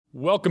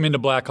Welcome into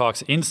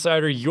Blackhawks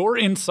Insider, your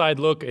inside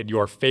look at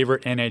your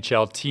favorite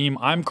NHL team.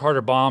 I'm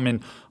Carter Baum,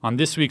 and on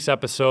this week's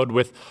episode,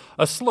 with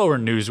a slower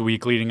news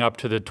week leading up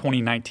to the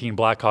 2019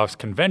 Blackhawks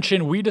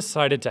convention, we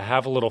decided to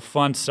have a little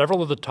fun.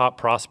 Several of the top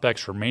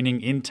prospects remaining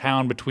in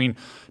town between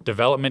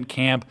development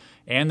camp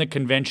and the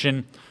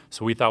convention,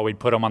 so we thought we'd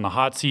put them on the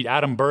hot seat.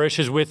 Adam Burish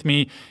is with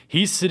me.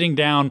 He's sitting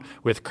down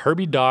with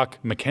Kirby Dach,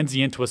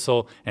 Mackenzie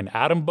Entwistle, and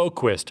Adam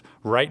Boqvist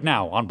right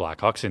now on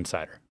Blackhawks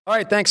Insider. All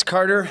right, thanks,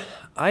 Carter.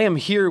 I am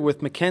here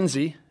with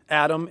Mackenzie,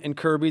 Adam, and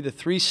Kirby, the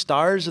three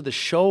stars of the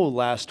show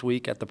last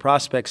week at the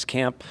Prospects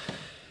Camp.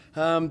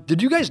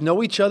 Did you guys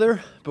know each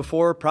other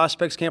before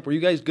Prospects Camp? Were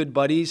you guys good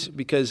buddies?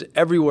 Because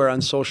everywhere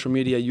on social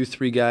media, you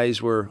three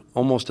guys were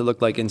almost, it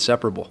looked like,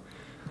 inseparable.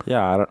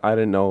 Yeah, I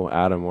didn't know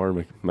Adam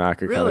or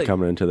Mac are kind of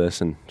coming into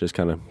this and just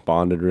kind of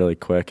bonded really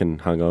quick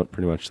and hung out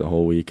pretty much the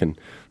whole week, and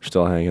we're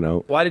still hanging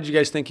out. Why did you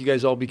guys think you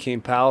guys all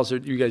became pals? Are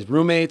you guys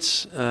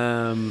roommates,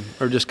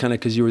 or just kind of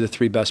because you were the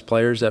three best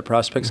players at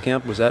Prospects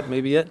Camp? Was that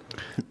maybe it?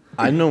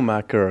 I know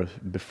Macker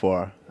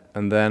before,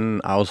 and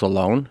then I was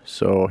alone,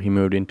 so he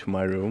moved into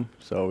my room.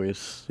 So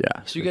he's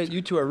So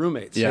you two are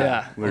roommates.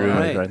 Yeah, we're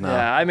roommates right now.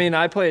 Yeah, I mean,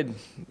 I played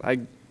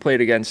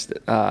against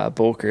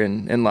Boker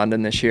in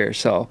London this year,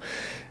 so.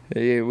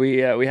 We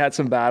had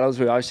some battles.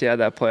 We obviously had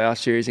that playoff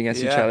series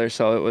against each other,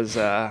 so it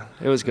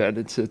was good.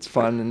 It's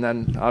fun, and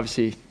then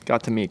obviously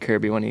got to meet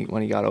Kirby when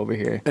he got over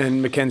here.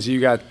 And Mackenzie,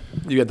 you got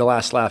the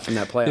last laugh in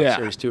that playoff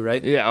series too,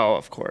 right? Yeah,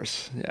 of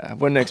course. Yeah,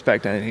 wouldn't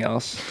expect anything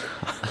else.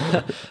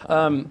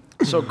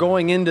 So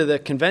going into the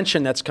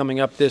convention that's coming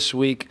up this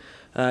week,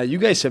 you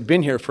guys have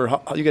been here for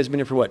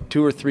what,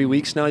 2 or 3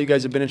 weeks now? You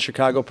guys have been in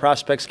Chicago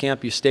Prospects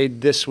Camp. You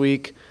stayed this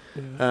week.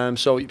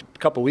 So a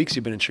couple weeks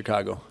you've been in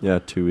Chicago. Yeah,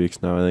 2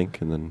 weeks now, I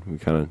think, and then we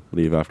kind of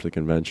leave after the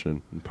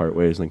convention and part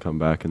ways and then come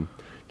back and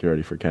get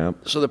ready for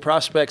camp. So the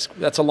Prospects,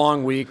 that's a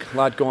long week, a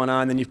lot going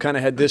on. Then you've kind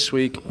of had this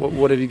week.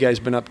 What have you guys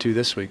been up to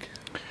this week?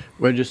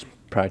 We just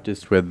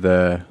practiced with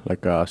a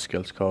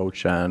skills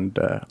coach and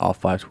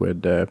off ice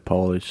with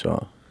Paulie.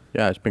 So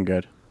yeah, it's been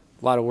good.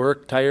 A lot of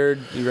work, tired.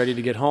 You ready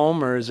to get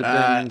home, or has it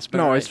been? It's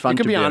fun. You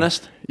can be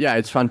honest. Yeah,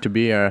 it's fun to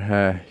be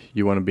here.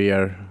 You want to be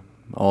here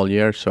all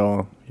year,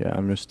 so yeah,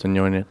 I'm just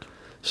enjoying it.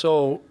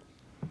 So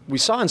we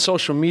saw on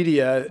social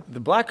media, the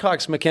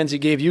Blackhawks, Mackenzie,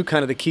 gave you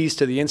kind of the keys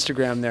to the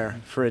Instagram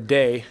there for a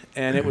day,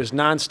 and it was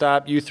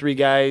nonstop, you three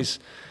guys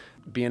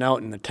being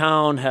out in the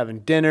town,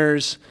 having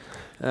dinners.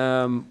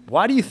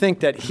 Why do you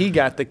think that he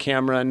got the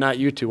camera and not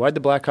you two? Why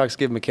did the Blackhawks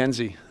give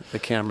Mackenzie the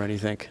camera, do you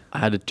think? I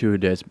had it 2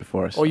 days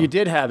before. So. Oh, you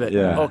did have it?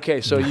 Yeah.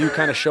 Okay, so you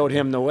kind of showed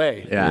him the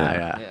way.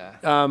 Yeah.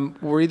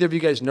 Were either of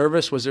you guys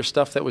nervous? Was there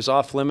stuff that was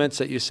off limits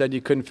that you said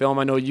you couldn't film?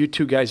 I know you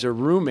two guys are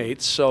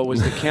roommates, so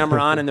was the camera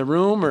on in the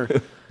room? Or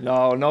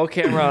No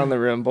camera on in the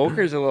room.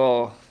 Boker's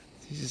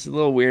he's just a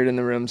little weird in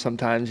the room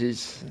sometimes.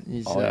 He's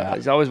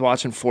always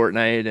watching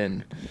Fortnite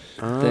and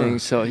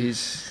things, so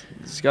he's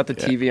got the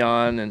TV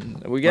on,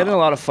 and we get in a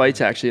lot of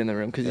fights actually in the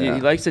room because he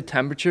likes the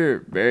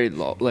temperature very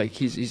low. Like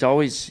he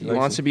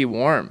wants to be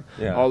warm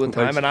all the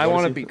time, and I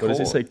want to be cold. What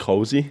does he say,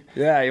 cozy?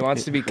 Yeah, he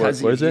wants to be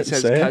cozy. What is it? He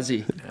says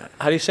cozy.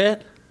 how do you say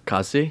it?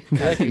 Kazi?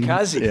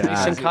 Kazi. Yeah.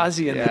 Nice and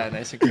cozy. Yeah,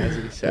 nice and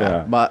cozy. So.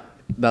 Yeah. But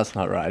that's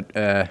not right.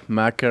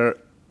 Macker,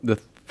 the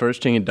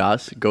first thing he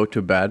does, go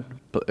to bed,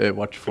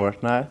 watch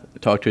Fortnite,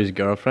 talk to his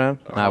girlfriend.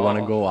 I want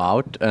to go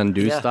out and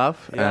do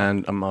stuff,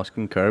 and I'm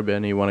asking Kirby,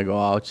 and he want to go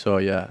out. So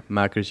yeah,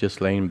 Macker's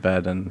just laying in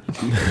bed, and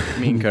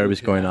me and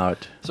Kirby's going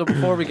out. So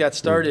before we got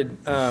started,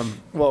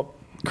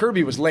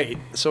 Kirby was late.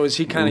 So is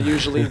he kind of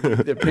usually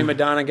the prima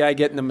donna guy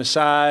getting the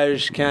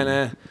massage, kind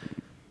of?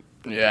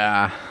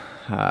 Yeah.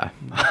 I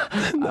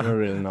don't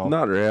really know.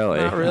 Not really.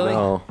 Not really?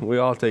 No, we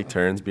all take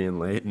turns being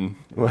late and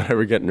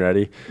whatever, getting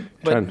ready.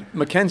 But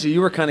Mackenzie, you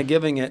were kind of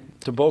giving it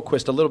to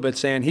Boqvist a little bit,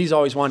 saying he's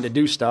always wanted to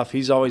do stuff.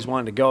 He's always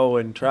wanted to go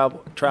and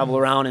travel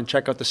around and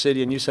check out the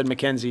city. And you said,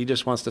 Mackenzie, he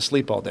just wants to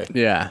sleep all day.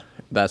 Yeah,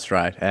 that's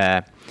right.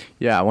 I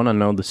want to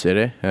know the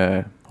city.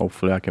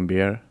 Hopefully I can be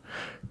here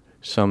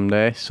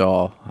someday.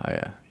 So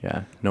I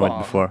know it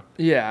before.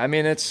 Yeah, I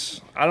mean,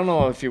 I don't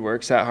know if he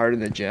works that hard in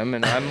the gym,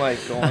 and I'm like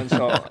going,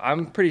 so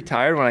I'm pretty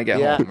tired when I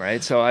get home,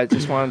 right? So I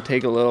just want to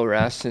take a little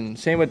rest, and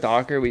same with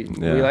Docker. We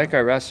like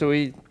our rest, so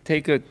we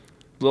take a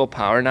little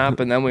power nap,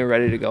 and then we're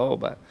ready to go.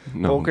 But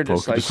Boker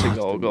just likes to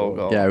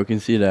go. Yeah, we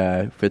can see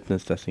the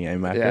fitness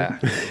testing, Mac.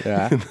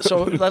 Yeah.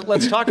 So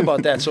let's talk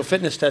about that. So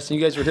fitness testing,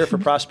 you guys were here for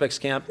Prospects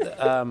Camp.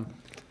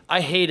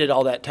 I hated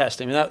all that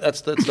testing. I mean,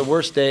 that's the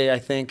worst day, I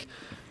think.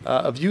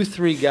 Of you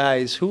three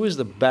guys, who was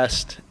the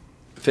best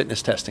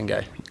fitness testing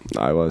guy?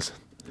 I was.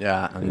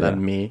 Yeah, and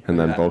then me. And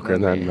then Boker,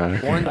 and then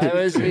Mac. That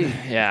was me.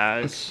 Yeah,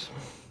 it's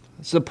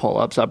the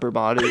pull-ups, upper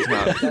body.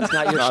 That's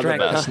not your strength.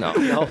 The best,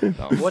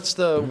 no. What's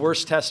the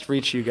worst test for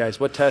each of you guys?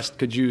 What test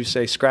could you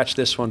say, scratch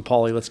this one,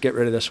 Paulie, let's get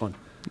rid of this one?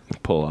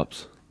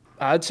 Pull-ups.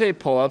 I'd say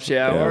pull-ups,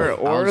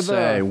 or I'll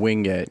say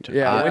Wingate.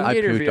 Yeah, I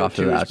Wingate or puked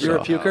after that. You're a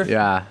puker?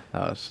 Yeah,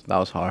 that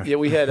was hard. Yeah,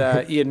 we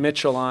had Ian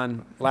Mitchell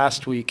on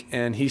last week,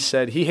 and he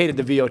said he hated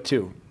the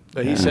VO2.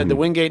 But he said the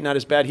Wingate not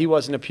as bad. He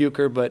wasn't a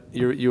puker, but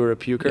you were a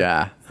puker.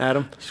 Yeah.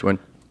 Adam? Just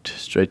went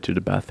straight to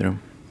the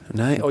bathroom.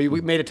 Nice. Oh, you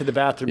made it to the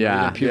bathroom. Yeah.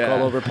 You didn't puke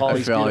all over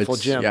Paulie's beautiful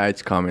gym. Yeah,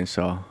 it's coming,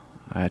 so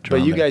I had to But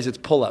run you there. guys, it's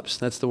pull-ups.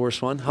 That's the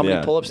worst one. How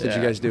many pull-ups did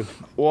you guys do?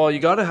 Well, you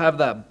got to have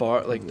that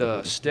bar, like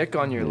the stick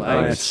on your that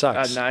legs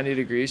sucks. at 90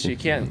 degrees, so you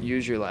can't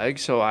use your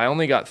legs. So I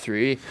only got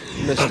 3,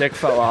 and the stick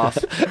fell off.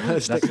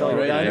 That's So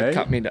right, it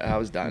cut me. I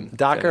was done.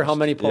 Dach, how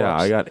many pull-ups?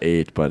 Yeah, I got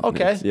 8, but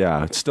Okay.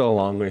 it's still a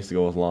long ways to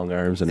go with long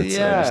arms, and I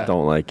Yeah. just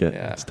don't like it.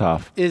 Yeah. It's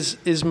tough.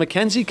 Is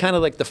Mackenzie kind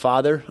of like the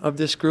father of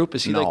this group?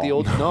 Is he like the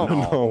old? No.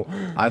 No,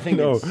 I think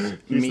it's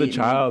he's the me-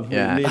 child.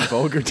 Yeah. Me and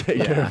Boger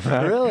take care of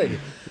that. Really?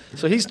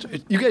 So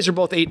you guys are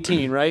both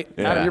 18, right?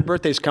 Yeah. Adam, your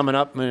birthday's coming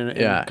up in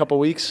a couple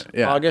weeks,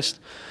 Yeah.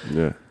 August.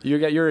 Yeah.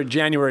 You're a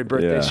January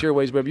birthday, Yeah. so you're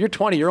ways away. But you're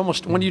 20. You're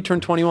almost. When do you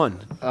turn 21?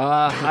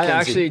 I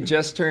actually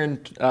just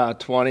turned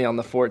 20 on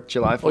the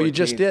July 14th. Oh, you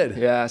just did?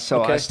 Yeah,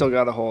 so Okay. I still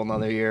got a whole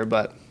another year,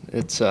 but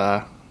it's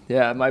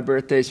my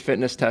birthday's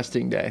fitness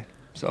testing day.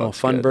 So it's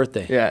fun good.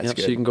 birthday. Yeah, it's Yep,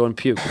 good. so you can go and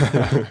puke.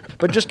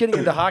 But just getting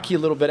into hockey a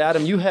little bit,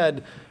 Adam, you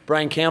had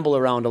Brian Campbell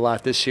around a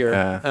lot this year.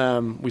 Yeah.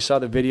 We saw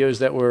the videos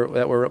that were.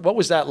 What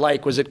was that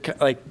like? Was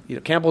it like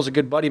Campbell's a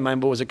good buddy of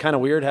mine, but was it kind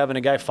of weird having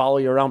a guy follow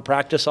you around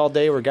practice all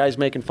day? Were guys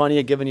making fun of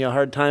you, giving you a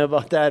hard time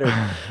about that,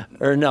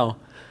 or no?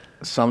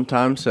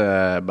 Sometimes,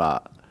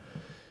 but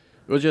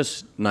it was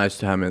just nice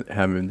to have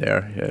him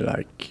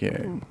there. Yeah,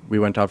 we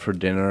went out for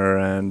dinner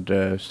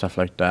and stuff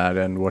like that,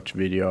 and watch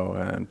video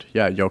and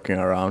joking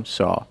around.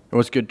 So it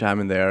was good to have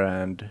him there,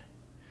 and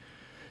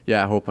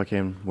I hope I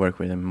can work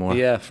with him more.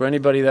 Yeah, for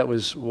anybody that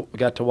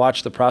got to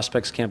watch the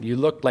prospects camp, you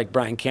looked like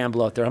Brian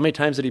Campbell out there. How many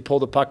times did he pull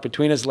the puck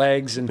between his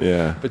legs and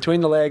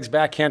between the legs,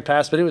 backhand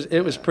pass? But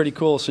it was pretty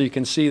cool. So you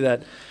can see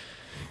that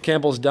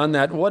Campbell's done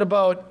that.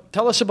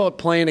 Tell us about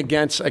playing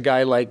against a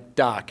guy like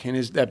Dach and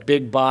that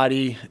big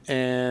body.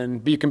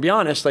 But you can be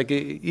honest, like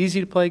easy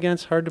to play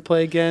against, hard to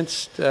play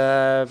against,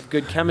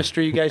 good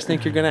chemistry you guys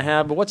think you're going to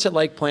have. But what's it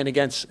like playing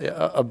against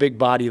a big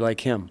body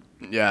like him?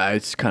 Yeah,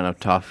 it's kind of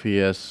tough. He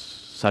has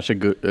such a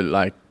good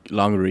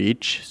long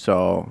reach.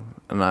 So,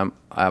 and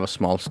I have a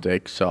small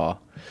stick. So,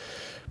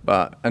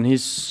 and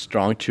he's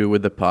strong too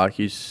with the puck.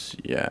 He's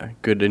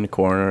good in the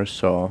corner.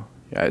 So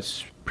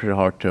it's pretty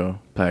hard to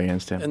play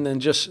against him. And then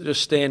just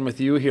staying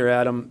with you here,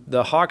 Adam,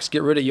 the Hawks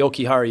get rid of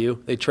Yoki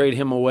Haru. They trade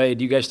him away.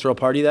 Do you guys throw a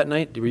party that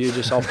night? Were you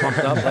just all pumped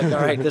up? Like,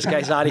 all right, this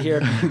guy's out of here.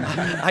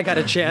 I got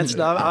a chance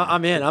now.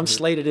 I'm in. I'm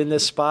slated in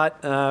this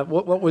spot.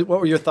 What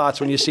were your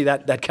thoughts when you see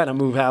that kind of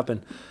move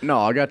happen? No,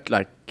 I got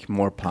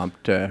more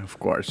pumped, of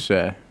course.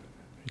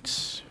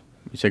 It's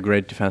a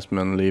great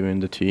defenseman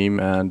leaving the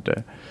team, and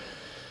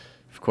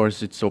of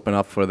course it's open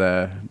up for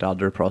the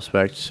other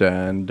prospects,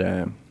 and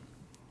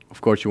of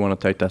course you want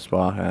to take that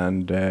spot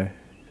and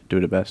do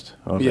the best.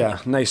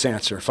 Nice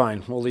answer.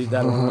 Fine, we'll leave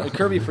that alone.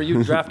 Kirby, for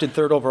you, drafted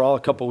 3rd overall a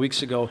couple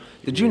weeks ago.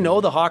 Did you know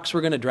the Hawks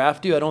were going to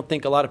draft you? I don't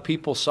think a lot of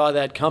people saw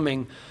that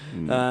coming,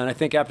 and I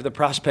think after the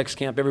prospects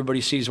camp,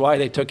 everybody sees why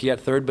they took you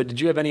at 3rd. But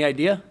did you have any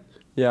idea?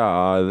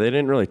 Yeah, they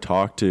didn't really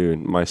talk to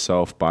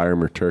myself,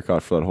 Byram, or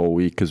Turcotte for that whole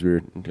week because we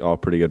were all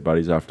pretty good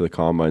buddies after the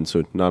combine,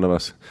 so none of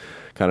us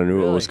kind of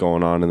knew what was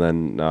going on. And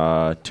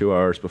then 2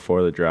 hours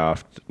before the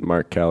draft,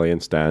 Mark Kelly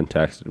and Stan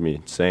texted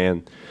me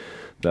saying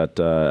that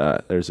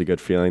there's a good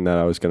feeling that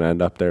I was going to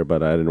end up there,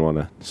 but I didn't want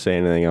to say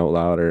anything out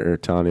loud or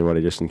tell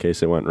anybody just in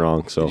case it went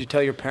wrong. So did you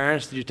tell your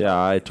parents?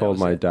 Yeah, I told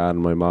my dad and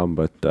my mom,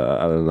 but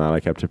other than that, I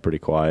kept it pretty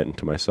quiet and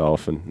to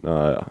myself, and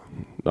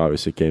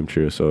obviously it came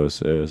true. So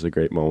it was a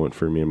great moment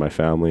for me and my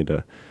family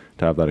to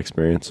have that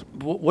experience.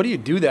 What do you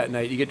do that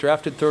night? You get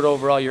drafted 3rd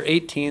overall. You're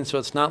 18, so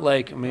it's not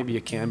like maybe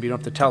you can, but you don't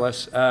have to tell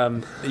us.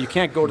 You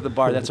can't go to the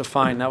bar. That's a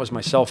fine. That was my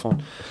cell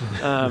phone.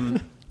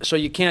 So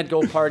you can't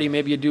go party.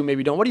 Maybe you do, maybe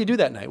you don't. What do you do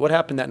that night? What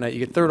happened that night? You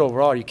get 3rd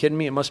overall. Are you kidding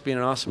me? It must be an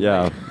awesome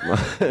night.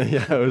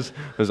 Yeah, it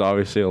was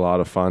obviously a lot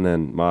of fun,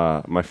 and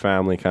my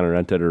family kind of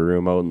rented a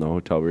room out in the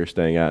hotel we were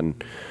staying at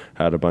and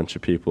had a bunch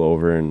of people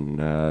over and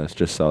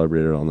just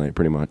celebrated all night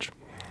pretty much.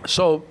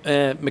 So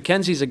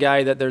Mackenzie's a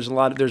guy that there's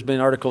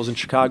been articles in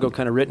Chicago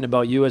kind of written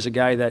about you as a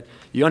guy that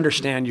you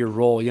understand your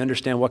role, you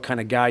understand what kind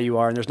of guy you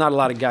are, and there's not a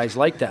lot of guys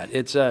like that.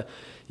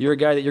 You're a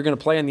guy that you're going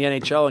to play in the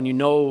NHL, and you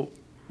know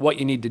what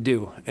you need to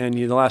do. And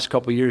the last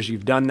couple of years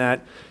you've done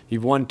that.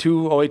 You've won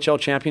 2 OHL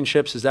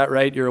championships, is that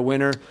right? You're a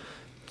winner.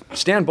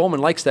 Stan Bowman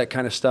likes that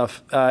kind of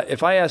stuff.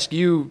 If I ask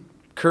you,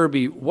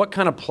 Kirby, what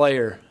kind of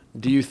player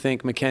do you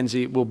think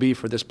Mackenzie will be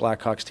for this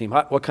Blackhawks team?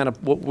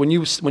 When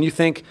you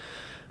think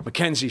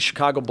Mackenzie,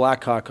 Chicago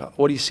Blackhawk,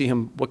 what do you see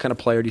him? What kind of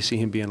player do you see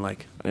him being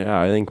like?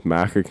 Yeah, I think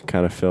Macker can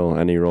kind of fill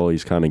any role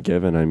he's kind of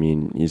given. I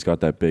mean, he's got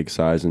that big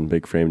size and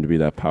big frame to be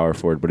that power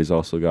forward, but he's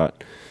also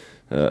got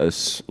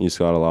he's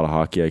got a lot of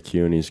hockey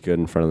IQ, and he's good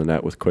in front of the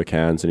net with quick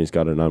hands, and he's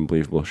got an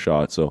unbelievable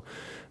shot. So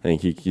I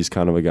think he's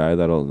kind of a guy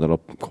that'll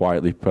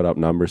quietly put up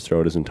numbers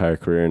throughout his entire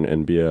career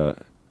and be a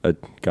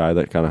guy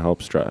that kind of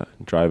helps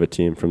drive a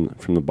team from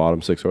the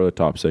bottom 6 or the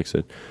top 6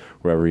 at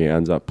wherever he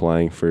ends up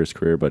playing for his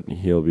career. But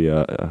he'll be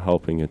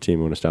helping a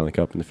team win a Stanley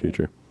Cup in the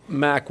future.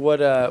 Mac, what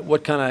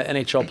kind of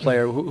NHL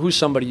player? Who's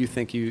somebody you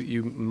think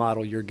you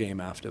model your game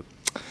after?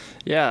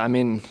 Yeah, I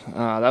mean,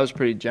 that was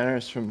pretty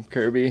generous from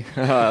Kirby.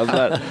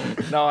 But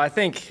no, I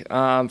think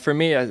for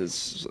me,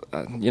 it's,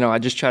 I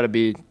just try to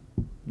be the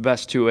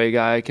best two-way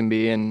guy I can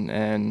be,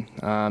 and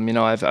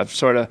I've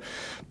sort of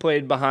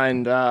played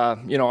behind,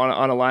 on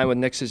a line with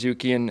Nick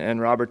Suzuki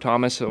and Robert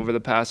Thomas over the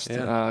past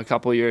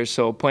couple of years,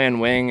 so playing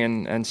wing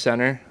and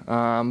center.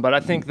 But I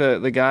think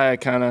the guy I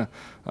kind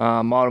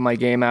of model my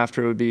game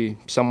after would be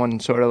someone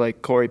sort of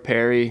like Corey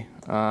Perry,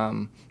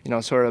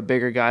 sort of a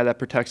bigger guy that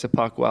protects the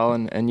puck well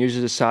and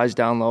uses his size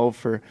down low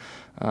for,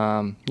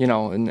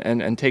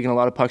 and taking a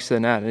lot of pucks to the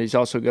net. And he's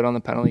also good on the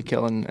penalty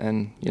kill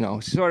and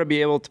sort of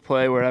be able to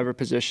play wherever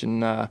position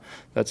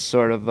that's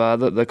sort of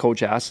the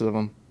coach asks of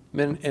him.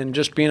 And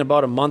just being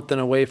about a month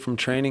and away from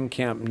training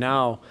camp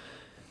now,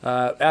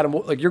 Adam,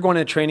 like you're going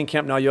to training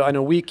camp now. In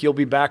a week you'll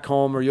be back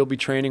home or you'll be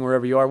training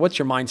wherever you are. What's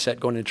your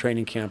mindset going to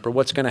training camp, or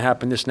what's going to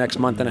happen this next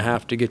month and a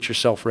half to get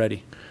yourself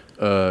ready?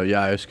 I'm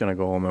just gonna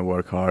go home and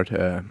work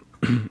hard,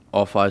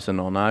 off ice and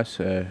on ice.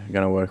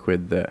 Gonna work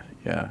with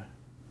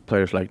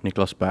players like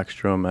Niklas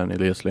Backstrom and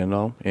Elias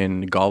Lindholm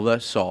in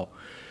Boqvist. So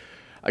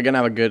I'm gonna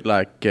have a good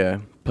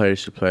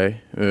players to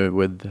play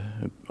with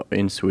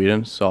in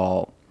Sweden.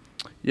 So.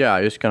 Yeah,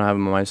 I just gonna have a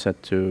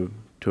mindset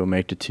to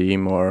make the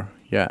team, or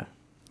I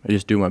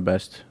just do my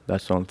best.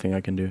 That's the only thing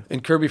I can do.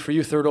 And Kirby, for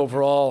you, 3rd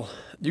overall,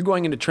 you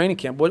going into training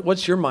camp.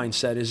 What's your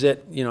mindset? Is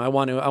it I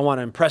want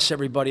to impress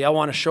everybody. I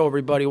want to show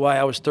everybody why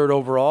I was 3rd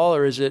overall,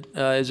 or is it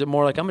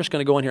more like I'm just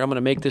going to go in here. I'm going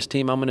to make this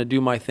team. I'm going to do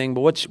my thing.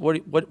 But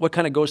what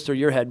kind of goes through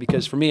your head?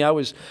 Because for me, I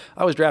was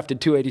drafted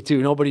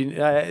 282.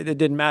 It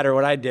didn't matter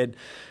what I did.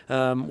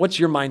 What's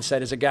your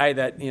mindset as a guy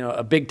that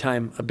a big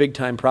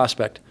time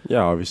prospect?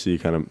 Yeah, obviously you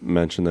kind of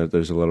mentioned that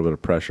there's a little bit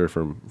of pressure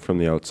from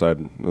the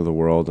outside of the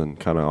world and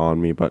kind of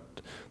on me, but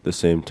at the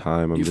same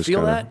time, You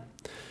feel that?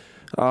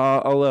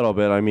 A little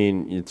bit. I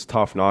mean, it's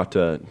tough not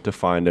to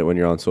find it when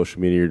you're on social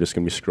media. You're just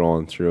going to be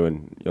scrolling through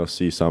and you'll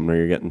see something, or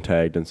you're getting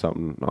tagged in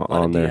something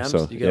on there.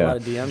 So you get a lot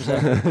of DMs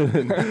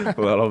there?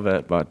 A little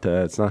bit, but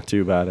it's not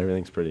too bad.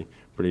 Everything's pretty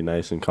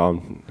nice and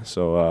calm.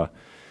 So,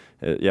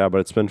 but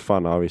it's been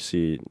fun.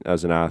 Obviously,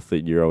 as an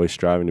athlete, you're always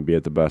striving to be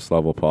at the best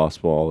level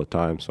possible all the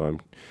time. So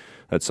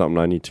that's something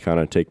I need to kind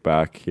of take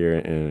back here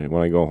and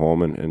when I go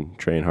home and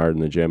train hard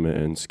in the gym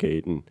and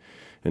skate and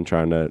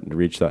trying to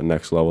reach that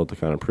next level to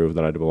kind of prove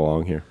that I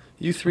belong here.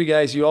 You 3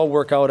 guys, you all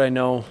work out, I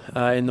know,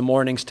 in the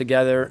mornings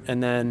together,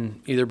 and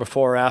then either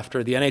before or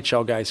after the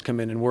NHL guys come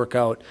in and work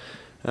out.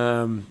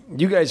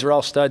 You guys are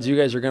all studs. You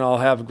guys are going to all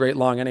have great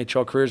long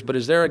NHL careers, but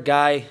is there a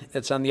guy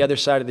that's on the other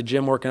side of the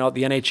gym working out,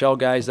 the NHL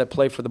guys that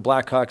play for the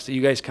Blackhawks, that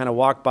you guys kind of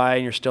walk by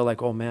and you're still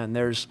like, oh man,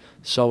 there's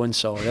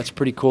so-and-so. That's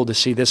pretty cool to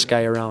see this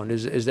guy around.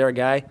 Is there a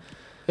guy?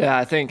 Yeah,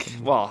 I think,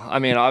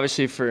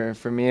 obviously for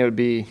me it would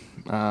be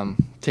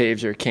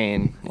Taves or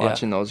Kane,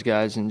 watching those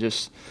guys and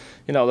just,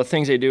 the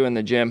things they do in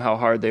the gym, how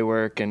hard they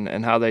work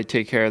and how they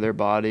take care of their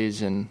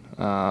bodies. And,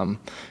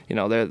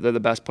 they're the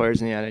best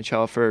players in the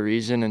NHL for a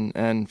reason.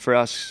 And for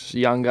us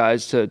young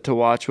guys to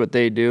watch what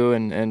they do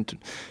and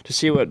to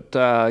see what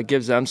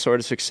gives them sort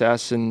of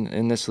success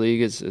in this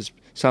league is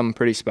something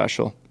pretty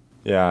special.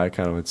 Yeah, I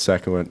kind of would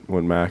second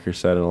what Macker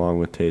said along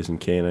with Taves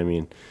and Kane. I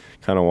mean,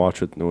 kind of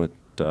watch with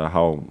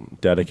how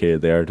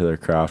dedicated they are to their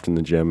craft in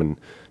the gym and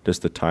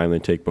just the time they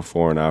take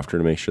before and after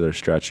to make sure they're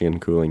stretching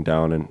and cooling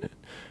down and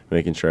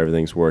making sure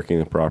everything's working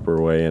the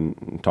proper way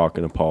and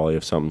talking to Paulie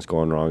if something's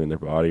going wrong in their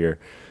body. And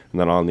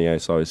then on the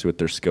ice, obviously, with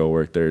their skill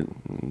work, they're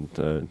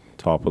the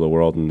top of the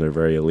world and they're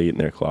very elite in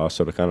their class.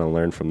 So to kind of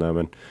learn from them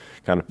and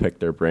kind of pick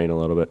their brain a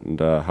little bit and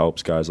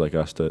helps guys like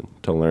us to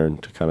learn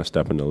to kind of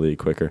step into the league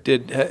quicker.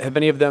 Have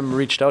any of them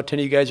reached out to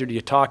any of you guys, or do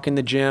you talk in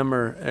the gym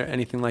or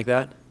anything like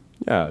that?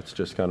 Yeah, it's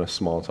just kind of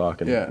small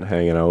talk and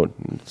hanging out.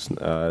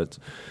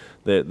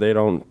 They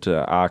don't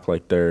act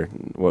like they're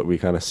what we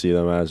kind of see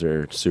them as,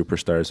 or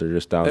superstars. They're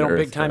just down to earth. They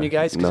don't big time you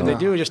guys? Because if they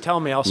do, just tell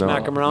me. I'll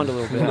smack them around a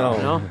little bit.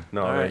 No,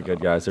 very good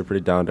guys. They're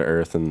pretty down to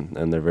earth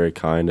and they're very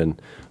kind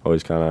and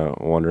always kind of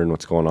wondering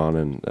what's going on,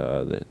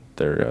 and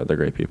they're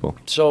great people.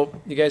 So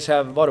you guys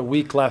have about a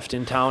week left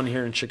in town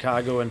here in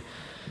Chicago, and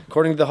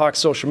according to the Hawks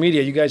social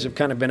media, you guys have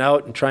kind of been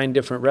out and trying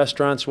different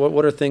restaurants.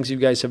 What are things you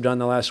guys have done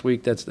the last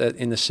week that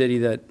in the city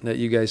that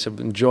you guys have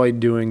enjoyed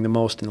doing the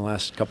most in the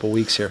last couple of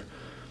weeks here?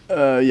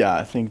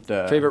 I think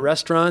the favorite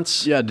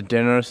restaurants. Yeah, the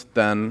dinners.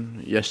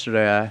 Then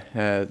yesterday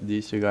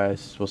these two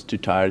guys was too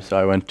tired, so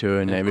I went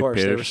to Navy Pier. Of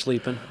course, they were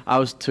sleeping. I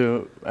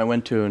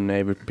went to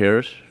Navy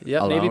Pier.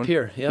 Yeah, Navy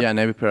Pier. Yeah,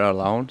 Navy Pier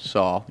alone.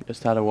 So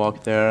just had a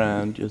walk there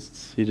and just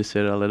see the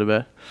city a little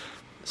bit.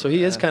 So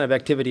he is kind of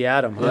activity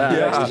Adam. Huh?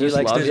 Yeah, he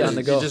likes to be on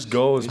the go. He just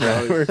goes,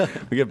 man.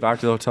 We get back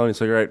to the hotel and he's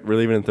like, all right, we're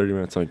leaving in 30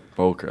 minutes. I'm like,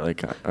 Boker,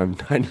 like,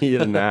 I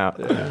need a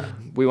nap.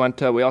 We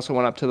also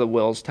went up to the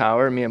Wills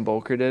Tower. Me and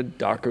Boker did.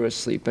 Dach was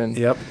sleeping.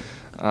 Yep.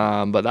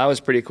 But that was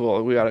pretty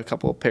cool. We got a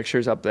couple of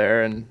pictures up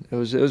there, and it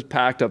was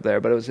packed up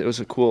there, but it was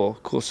a cool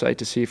sight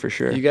to see for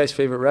sure. You guys'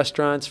 favorite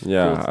restaurants?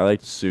 Yeah, I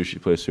liked the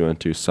sushi place we went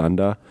to,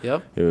 Sunda.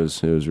 Yep. It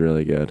was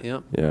really good.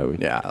 Yep.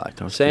 Yeah, I like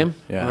those. Same?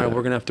 Yeah. All right,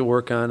 we're going to have to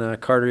work on,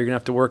 Carter, you're going to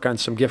have to work on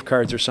some gift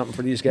cards or something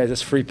for these guys.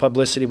 That's free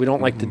publicity. We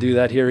don't like to do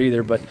that here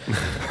either, but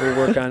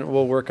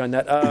we'll work on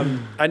that.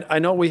 I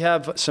know we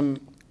have some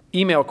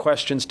email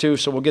questions too,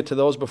 so we'll get to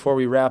those before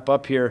we wrap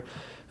up here.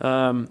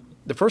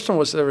 The first one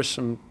was there was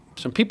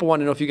some people want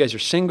to know if you guys are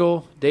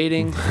single,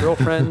 dating,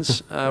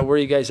 girlfriends. Where are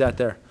you guys at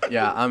there?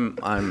 Yeah,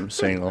 I'm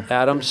single.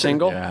 Adam,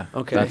 single? Yeah,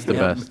 Okay. that's the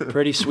best.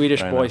 Pretty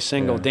Swedish boy,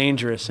 single, yeah.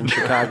 Dangerous in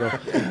Chicago.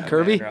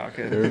 Kirby?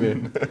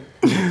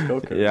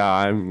 Yeah,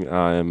 I'm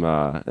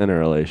in a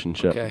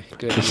relationship. Okay,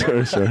 good.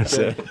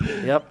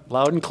 Good. Yep,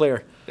 loud and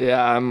clear.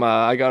 Yeah,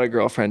 I got a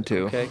girlfriend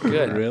too. Okay,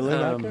 good. Really?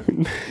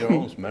 You're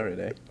almost married,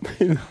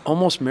 eh?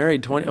 Almost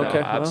married, 20. No,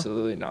 Okay, well,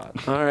 absolutely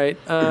not. all right.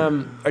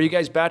 Are you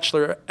guys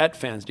Bachelorette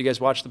fans? Do you guys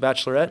watch The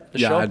Bachelorette? The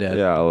show? I did.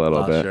 Yeah, a little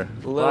Last bit. year.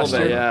 A little Last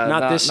bit, year? yeah.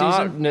 Not this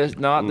season?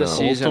 Not this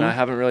season. Colton? I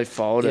haven't really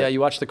followed Yeah, it.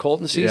 you watched the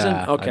Colton season?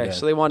 Yeah, I Okay, did.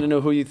 so they want to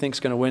know who you think's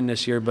going to win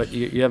this year, but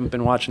you haven't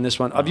been watching this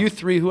one. Of you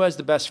three, who has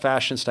the best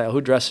fashion style?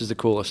 Who dresses the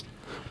coolest?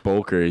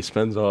 Boker, he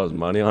spends all his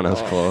money on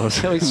his clothes.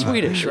 So he's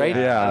Swedish, right?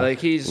 Yeah. Like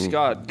he's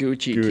got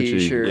Gucci Gucci,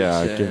 t-shirts.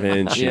 yeah, and,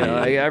 Givenchy, you know,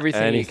 like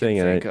everything anything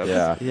you in can it, think of.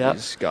 yeah. Yep.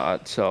 He's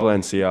got so.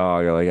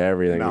 Balenciaga, like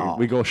everything. No.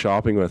 We go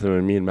shopping with him,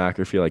 and me and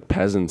Macker feel like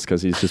peasants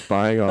because he's just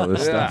buying all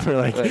this Yeah. stuff. We're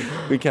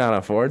like, we can't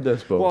afford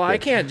this. But Well, I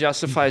can't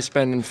justify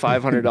spending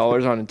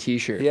 $500 on a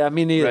t-shirt. Yeah,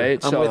 me neither.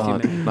 Right? I'm So-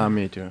 with you, man. Not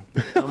me too.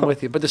 I'm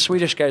with you. But the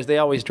Swedish guys, they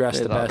always dress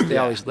the love- best. They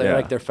yeah. always they Yeah.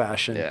 like their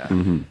fashion. Yeah.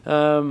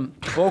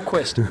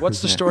 Boqvist,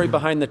 what's the story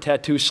behind the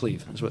tattoo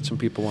sleeve? Is what some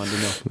people wanted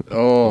to know.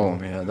 Oh,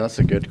 yeah, that's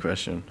a good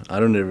question. I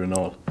don't even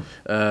know.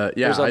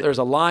 Yeah, There's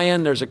a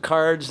lion, there's a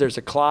cards, there's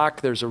a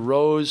clock, there's a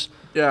rose.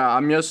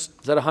 I'm just.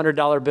 Is that a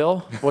 $100 bill?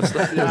 What's the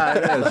Yeah,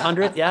 it is.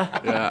 100? Yeah.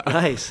 Yeah.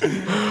 Nice.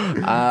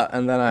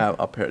 And then I have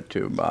up here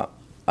too, but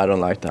I don't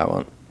like that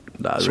one.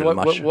 That So really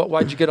what, much.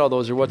 why'd you get all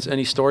those, or what's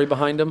any story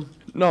behind them?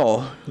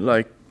 No,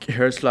 like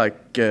here's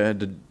like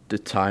the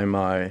time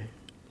I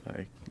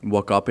like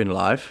woke up in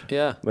life.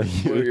 Yeah. like,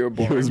 Where you were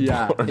born.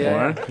 Yeah,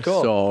 Yeah,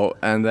 cool. So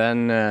and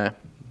then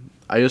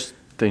I just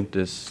think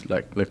this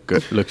like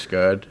looks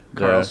good.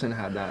 Carlson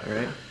had that,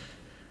 right?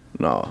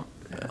 No,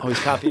 Oh, he's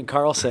copying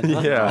Carlson.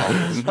 Huh?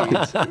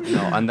 yeah. no,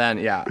 and then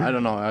I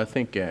don't know. I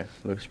think it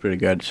looks pretty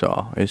good.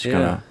 So it's Yeah.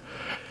 gonna.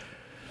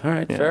 All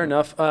right, Yeah. fair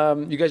enough.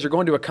 You guys are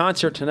going to a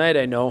concert tonight,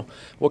 I know.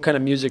 What kind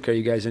of music are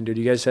you guys into?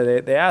 Do you guys say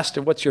they asked,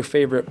 what's your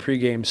favorite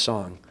pregame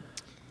song?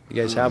 You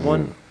guys have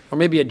one? Or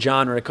maybe a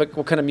genre.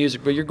 What kind of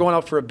music? But you're going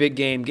out for a big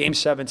game, Game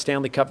 7,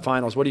 Stanley Cup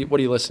Finals. What are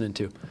you listening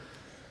to?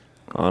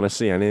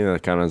 Honestly, anything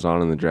that kind of is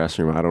on in the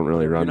dressing room, I don't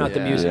really run. You're not the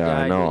Yeah. music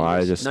guy. No, You're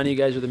I just. none of you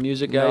guys are the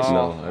music guys.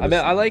 No, I mean,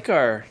 I like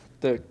I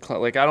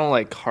don't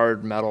like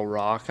hard metal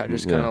rock. I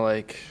just Yeah. kind of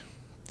like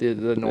the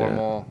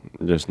normal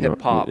Just no-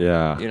 hip hop.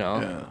 Yeah. You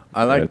know. Yeah,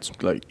 I like It's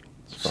like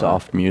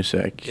soft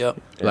music.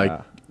 Yep. Like.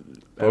 Yeah.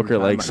 every Boker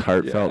time likes I-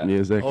 heartfelt yeah.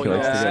 music. Oh, He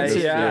likes to yeah. get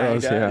those Yeah,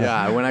 feels, he does.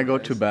 Yeah, when I go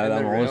to bed, In the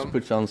I'm always room.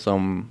 put on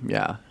some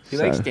He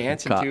likes sad.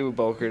 dancing too.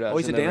 Boker does. Oh,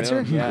 he's in a the dancer?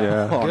 room. Yeah.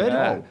 Yeah. Oh, Good?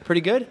 no.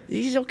 Pretty good?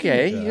 He's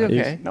okay. He's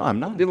okay. No, I'm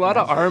not. Did a lot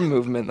of arm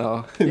movement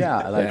though.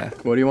 Yeah, like Yeah.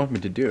 what do you want me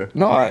to do?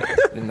 No,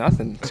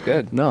 nothing. It's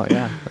good. No,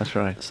 yeah, that's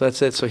right. So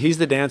that's it. So he's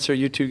the dancer.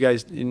 You two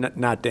guys, you're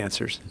not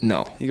dancers.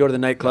 No. You go to the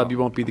nightclub, you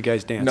won't be the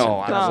guys dancing.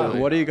 No,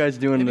 absolutely. What are you guys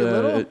doing in Maybe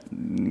a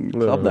the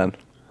club then?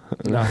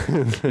 No.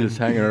 Just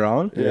hanging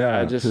around?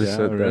 Yeah, just sit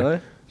there. Really?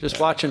 Just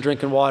watching,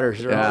 drinking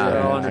waters.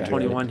 They're all under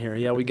 21 here.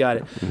 Yeah, we got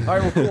it. All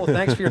right, well, cool.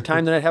 Thanks for your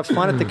time tonight. Have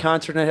fun at the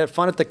concert tonight. Have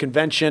fun at the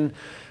convention.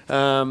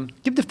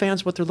 Give the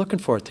fans what they're looking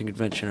for at the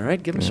convention. All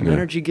right, give them some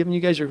energy. Give them.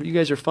 You guys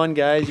are fun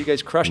guys. You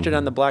guys crushed it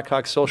on the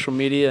Blackhawks social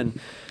media, and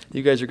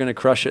you guys are going to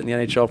crush it in the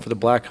NHL for the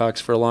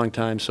Blackhawks for a long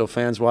time. So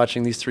fans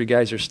watching, these three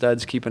guys are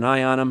studs. Keep an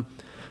eye on them.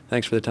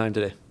 Thanks for the time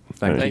today.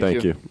 Thank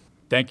Thank you. you.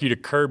 Thank you to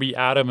Kirby,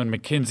 Adam, and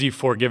Mackenzie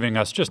for giving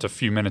us just a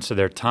few minutes of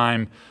their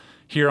time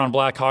here on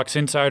Blackhawks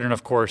Insider, and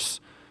of course,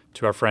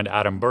 to our friend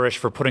Adam Burish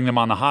for putting them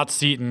on the hot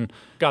seat and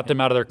got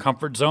them out of their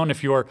comfort zone.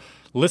 If you're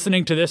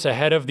listening to this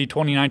ahead of the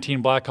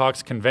 2019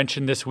 Blackhawks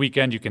convention this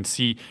weekend, you can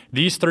see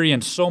these three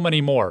and so many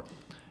more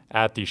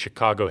at the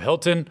Chicago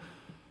Hilton.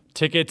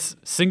 Tickets,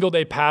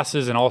 single-day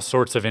passes, and all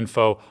sorts of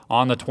info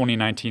on the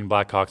 2019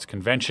 Blackhawks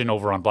convention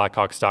over on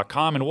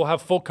Blackhawks.com, and we'll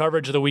have full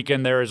coverage of the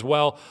weekend there as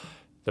well.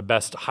 The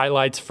best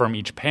highlights from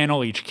each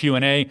panel, each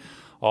Q&A,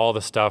 all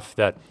the stuff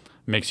that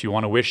makes you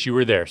want to wish you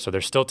were there. So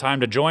there's still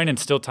time to join and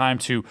still time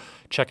to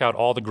check out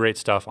all the great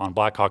stuff on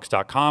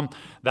Blackhawks.com.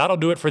 That'll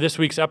do it for this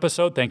week's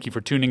episode. Thank you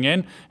for tuning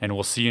in, and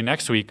we'll see you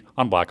next week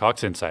on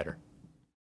Blackhawks Insider.